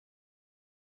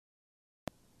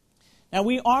Now,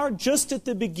 we are just at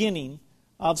the beginning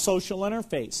of social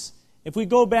interface. If we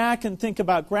go back and think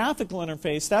about graphical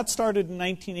interface, that started in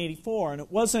 1984, and it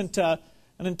wasn't an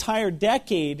entire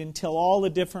decade until all the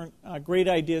different great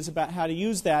ideas about how to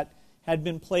use that had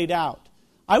been played out.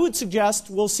 I would suggest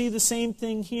we'll see the same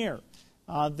thing here,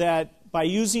 that by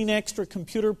using extra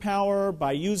computer power,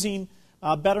 by using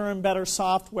better and better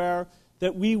software,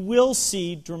 that we will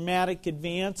see dramatic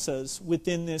advances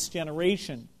within this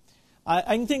generation.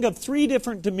 I can think of three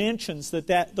different dimensions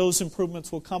that those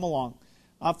improvements will come along.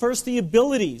 First, the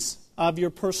abilities of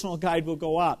your personal guide will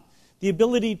go up. The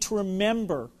ability to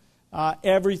remember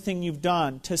everything you've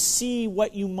done, to see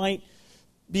what you might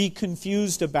be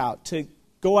confused about, to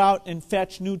go out and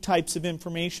fetch new types of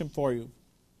information for you.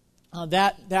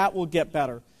 That will get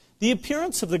better. The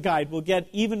appearance of the guide will get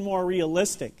even more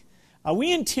realistic.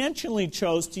 We intentionally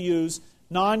chose to use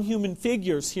non-human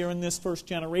figures here in this first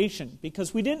generation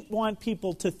because we didn't want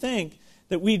people to think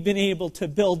that we'd been able to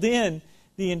build in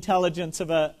the intelligence of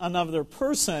another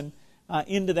person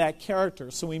into that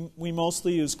character. So we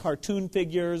mostly use cartoon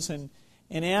figures and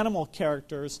animal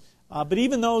characters, but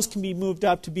even those can be moved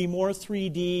up to be more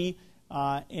 3D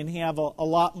and have a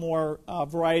lot more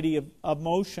variety of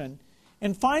motion.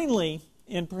 And finally,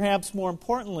 and perhaps more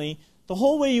importantly, the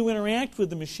whole way you interact with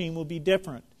the machine will be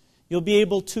different. You'll be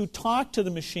able to talk to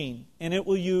the machine, and it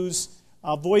will use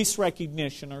voice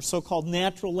recognition or so-called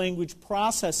natural language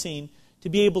processing to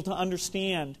be able to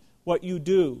understand what you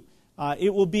do.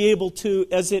 It will be able to,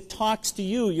 as it talks to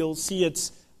you, you'll see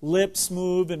its lips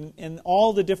move, and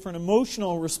all the different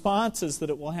emotional responses that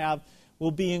it will have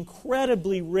will be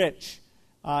incredibly rich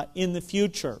in the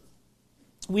future.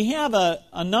 We have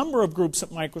a number of groups at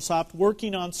Microsoft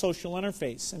working on social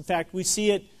interface. In fact, we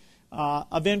see it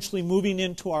eventually moving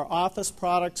into our Office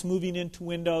products, moving into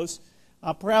Windows.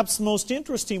 Perhaps the most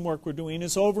interesting work we're doing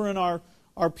is over in our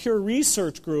Pure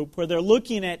Research group, where they're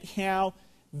looking at how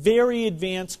very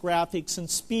advanced graphics and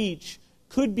speech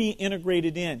could be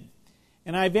integrated in.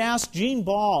 And I've asked Gene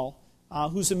Ball,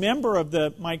 who's a member of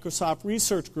the Microsoft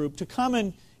Research group, to come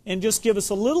and just give us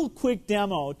a little quick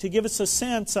demo to give us a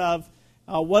sense of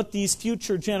what these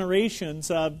future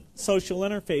generations of social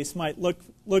interface might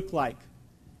look like.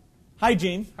 Hi,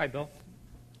 Gene. Hi, Bill.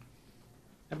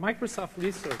 At Microsoft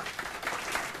Research,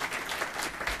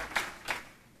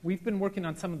 we've been working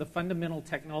on some of the fundamental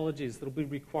technologies that will be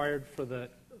required for the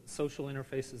social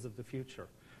interfaces of the future.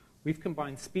 We've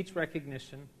combined speech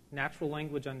recognition, natural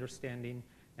language understanding,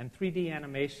 and 3D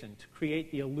animation to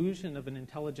create the illusion of an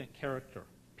intelligent character,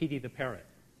 Peedy the Parrot.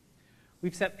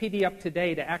 We've set Peedy up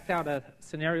today to act out a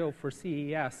scenario for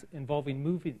CES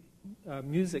involving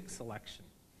music selection.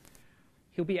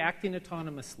 He'll be acting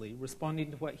autonomously,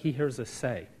 responding to what he hears us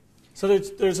say. So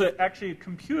there's actually a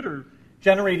computer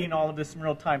generating all of this in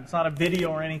real time. It's not a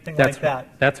video or anything like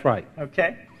that. That's right.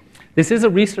 Okay. This is a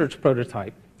research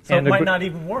prototype. So it might not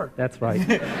even work. That's right.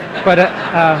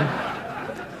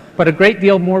 But a great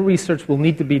deal more research will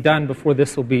need to be done before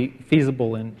this will be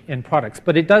feasible in products.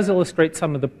 But it does illustrate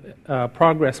some of the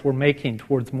progress we're making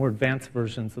towards more advanced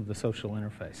versions of the social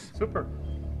interface. Super.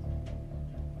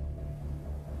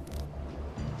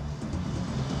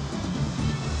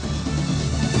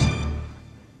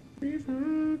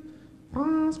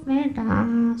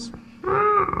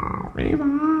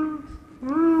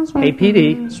 Hey,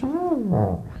 Peedy.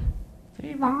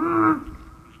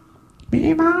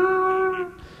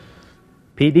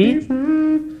 Peedy?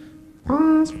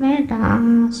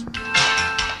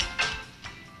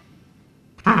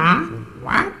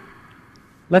 What?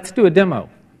 Let's do a demo.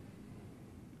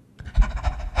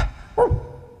 Oh,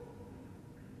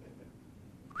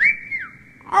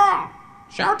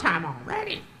 showtime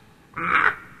already.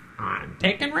 I'm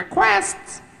taking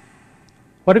requests.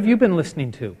 What have you been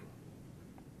listening to?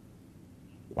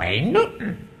 Wayne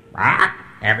Newton.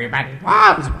 Everybody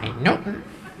loves Wayne Newton.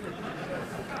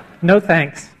 No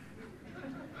thanks.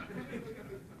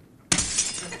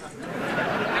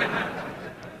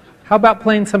 How about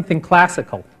playing something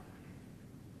classical?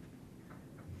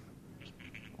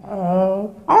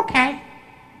 Oh, okay.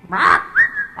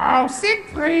 Oh,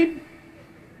 Siegfried.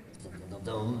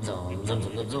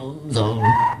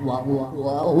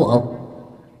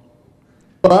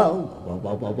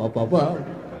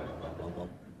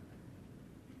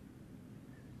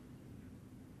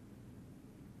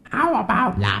 How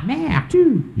about La Mer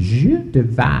du Jeu de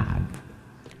Vague?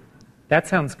 That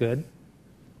sounds good.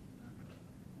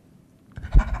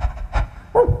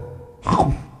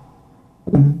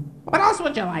 What else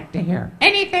would you like to hear?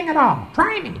 Anything at all.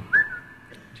 Try me.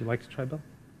 Would you like to try, Bill?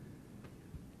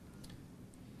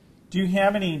 Do you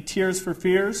have any Tears for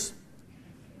Fears?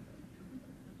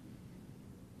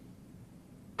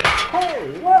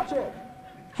 Hey, watch it!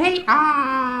 Hey,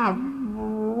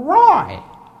 Roy.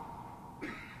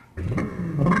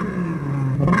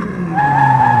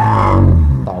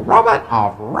 The robot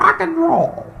of rock and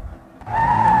roll.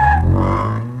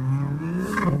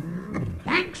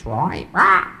 Thanks, Roy.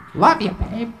 Love you,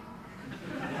 babe.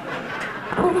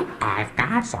 I've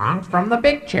got songs from the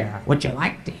big chair. Would you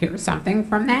like to hear something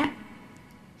from that?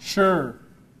 Sure.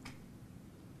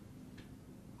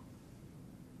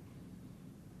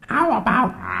 How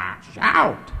about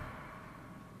shout?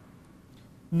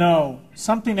 No,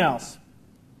 something else.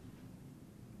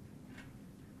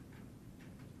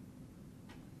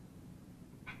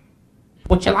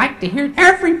 Would you like to hear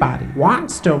Everybody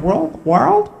Wants to Rule the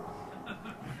World?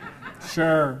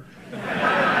 Sure.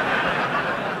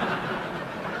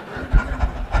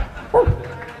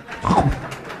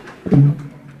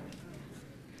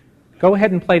 Go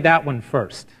ahead and play that one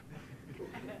first.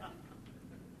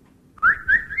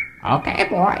 Okay,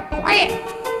 boy, play it.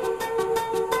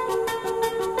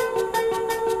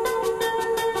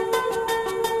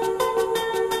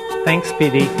 Thanks,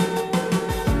 Peedy.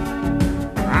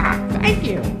 Thank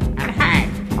you. And hey,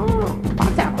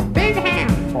 let's have a big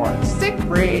hand for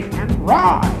Siegfried and Roy.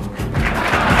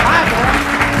 Bye, boy.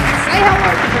 Say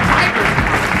hello to the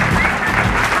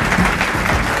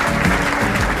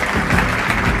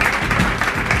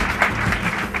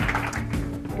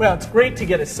tigers. Well, it's great to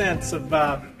get a sense of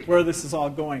where this is all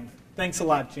going. Thanks a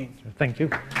lot, Gene. Thank you.